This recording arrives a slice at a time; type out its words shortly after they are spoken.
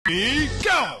Ready,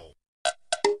 go!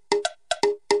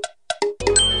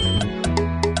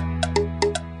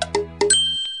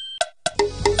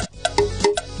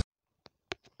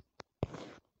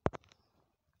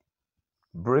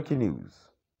 Breaking news.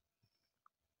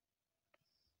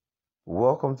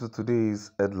 Welcome to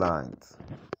today's headlines.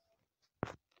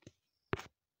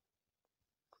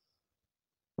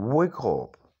 Wake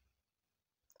up.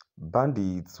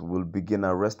 Bandits will begin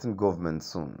arresting government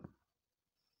soon.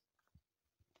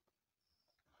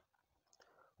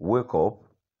 Wake up.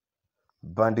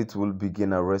 Bandits will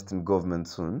begin arresting government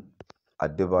soon.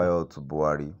 Adebayo to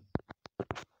Buhari.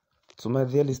 To my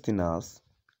dear listeners,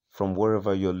 from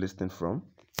wherever you're listening from,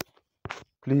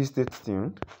 please stay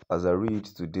tuned as I read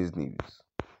today's news.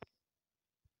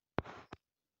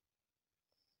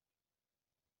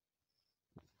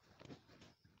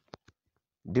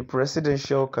 The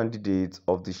presidential candidate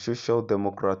of the Social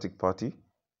Democratic Party,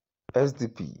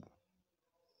 SDP,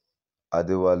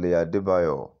 Adewale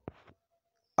Adebayo,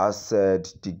 has said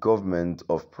the government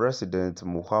of President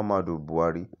Muhammadu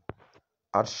Buhari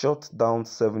had shut down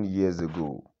 7 years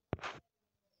ago.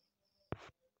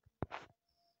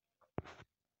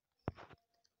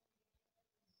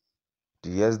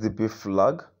 The SDP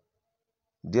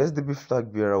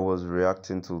flag bearer was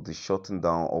reacting to the shutting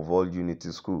down of all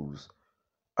unity schools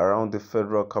around the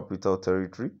Federal Capital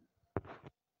Territory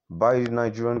by the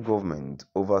Nigerian government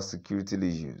over security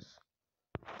issues,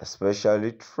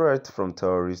 especially threats from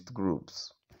terrorist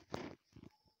groups.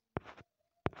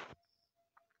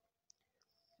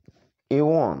 He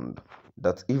warned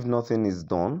that if nothing is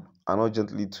done, and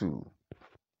urgently too,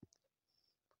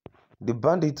 the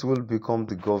bandits will become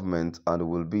the government and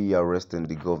will be arresting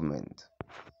the government.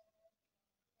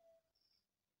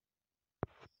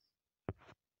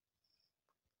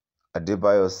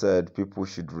 Adebayo said people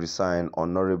should resign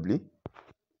honorably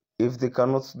if they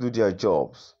cannot do their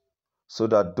jobs, so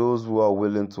that those who are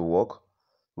willing to work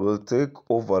will take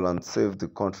over and save the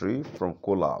country from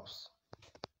collapse.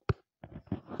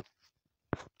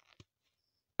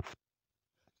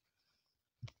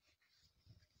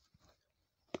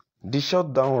 The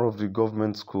shutdown of the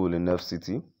government school in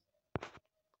FCT,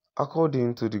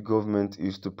 according to the government,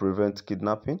 is to prevent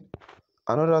kidnapping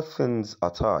and other things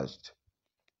attached.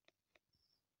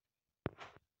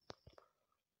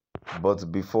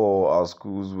 But before our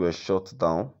schools were shut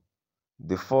down,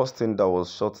 the first thing that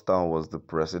was shut down was the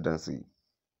presidency.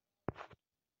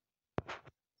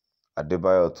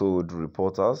 Adebayo told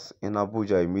reporters in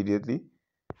Abuja immediately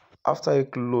after a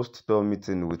closed-door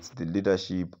meeting with the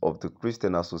leadership of the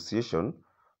Christian Association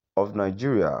of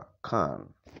Nigeria, CAN.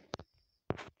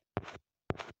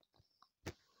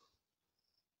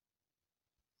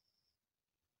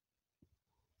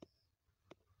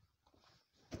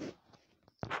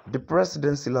 The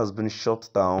presidency has been shut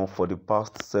down for the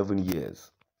past 7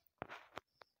 years.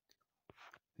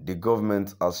 The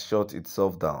government has shut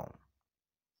itself down.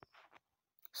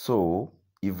 So,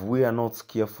 if we are not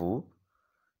careful,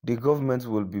 the government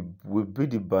will be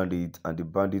the bandit, and the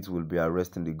bandits will be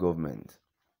arresting the government.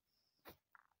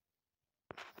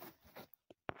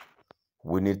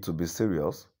 We need to be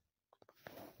serious.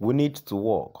 We need to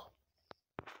work.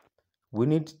 We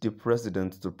need the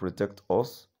president to protect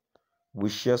us. We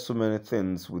share so many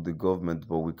things with the government,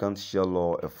 but we can't share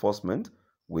law enforcement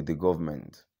with the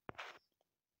government.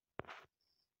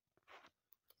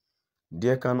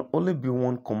 There can only be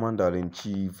one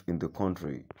commander-in-chief in the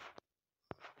country.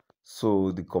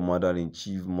 So the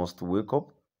commander-in-chief must wake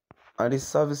up, and the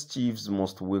service chiefs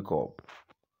must wake up,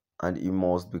 and he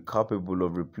must be capable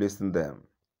of replacing them.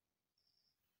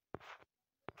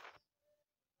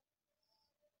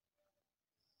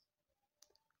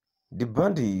 The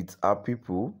bandits are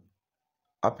people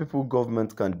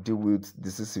government can deal with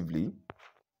decisively,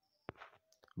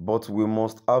 but we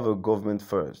must have a government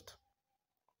first.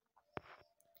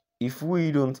 If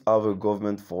we don't have a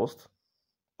government first,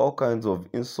 all kinds of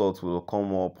insults will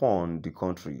come upon the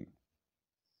country.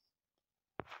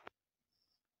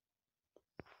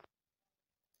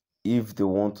 If they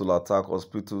want to attack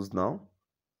hospitals now,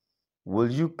 will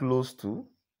you close too?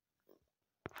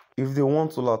 If they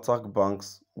want to attack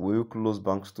banks, will you close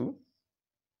banks too?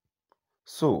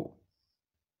 So,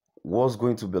 what's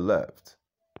going to be left?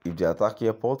 If they attack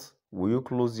airports, will you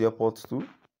close the airports too?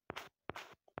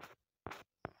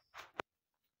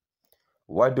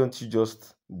 Why don't you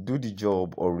just do the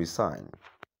job or resign,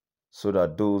 so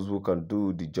that those who can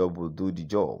do the job will do the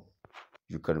job?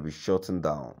 You can be shutting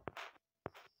down.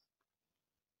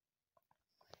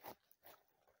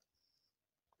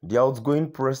 The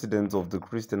outgoing president of the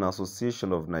Christian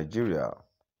Association of Nigeria,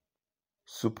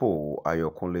 Shupo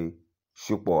Ayokunle,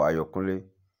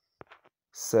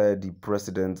 said the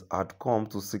president had come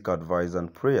to seek advice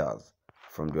and prayers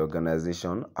from the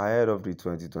organization ahead of the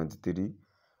 2023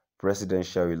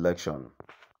 presidential election.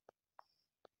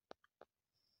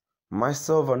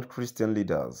 Myself and Christian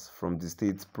leaders from the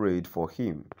state prayed for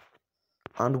him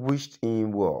and wished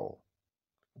him well,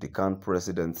 the Khan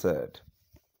president said.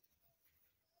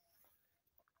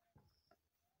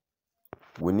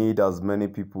 We need as many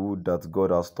people that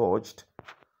God has touched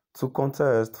to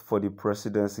contest for the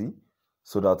presidency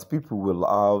so that people will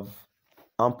have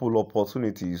ample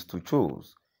opportunities to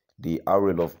choose the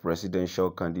array of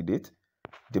presidential candidate,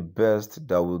 the best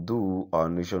that will do our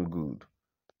nation good.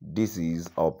 This is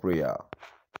our prayer.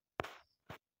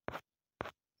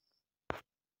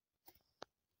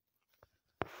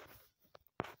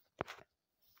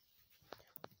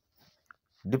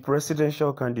 The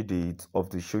presidential candidate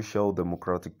of the Social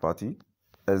Democratic Party,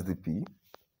 SDP,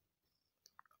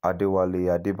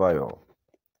 Adewale Adebayo,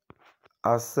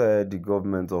 has said the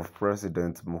government of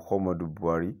President Muhammadu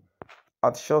Buhari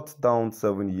had shut down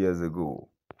 7 years ago.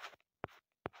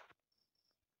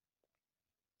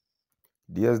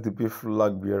 The SDP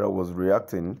flag bearer was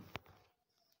reacting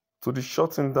to the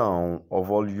shutting down of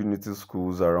all unity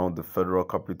schools around the Federal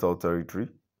Capital Territory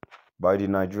by the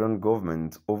Nigerian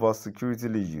government over security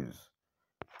issues,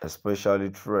 especially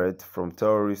threats from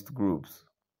terrorist groups.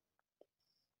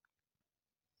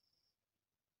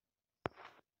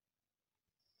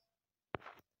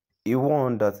 He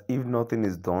warned that if nothing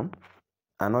is done,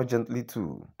 and urgently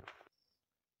too,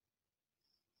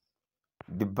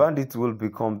 the bandits will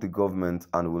become the government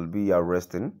and will be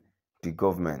arresting the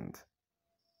government.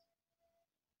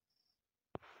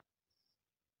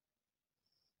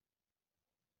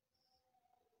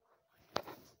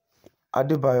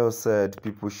 Adebayo said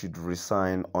people should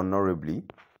resign honorably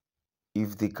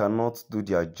if they cannot do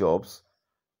their jobs,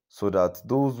 so that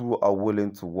those who are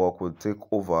willing to work will take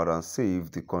over and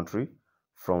save the country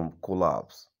from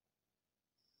collapse.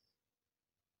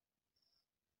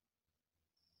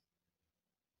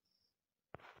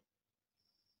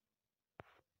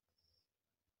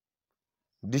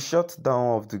 The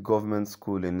shutdown of the government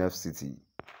school in FCT,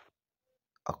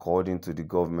 according to the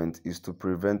government, is to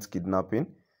prevent kidnapping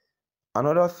and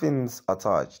other things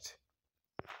attached.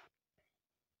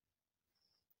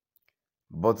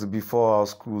 But before our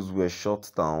schools were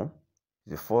shut down,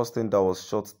 the first thing that was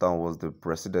shut down was the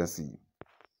presidency.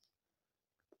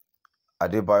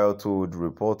 Adebayo told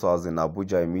reporters in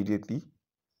Abuja immediately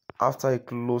after a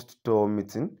closed-door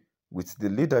meeting with the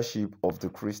leadership of the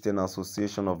Christian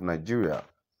Association of Nigeria,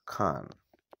 CAN.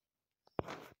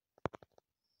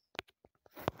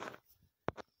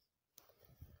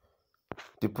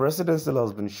 The presidency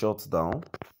has been shut down.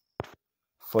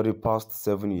 For the past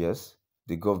 7 years,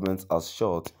 the government has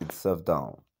shut itself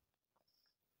down.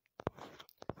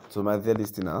 To my dear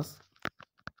listeners,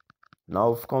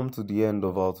 now we've come to the end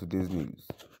of our today's news.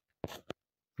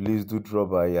 Please do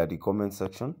drop by at the comment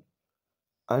section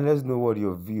and let's know what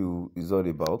your view is all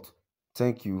about.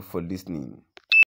 Thank you for listening.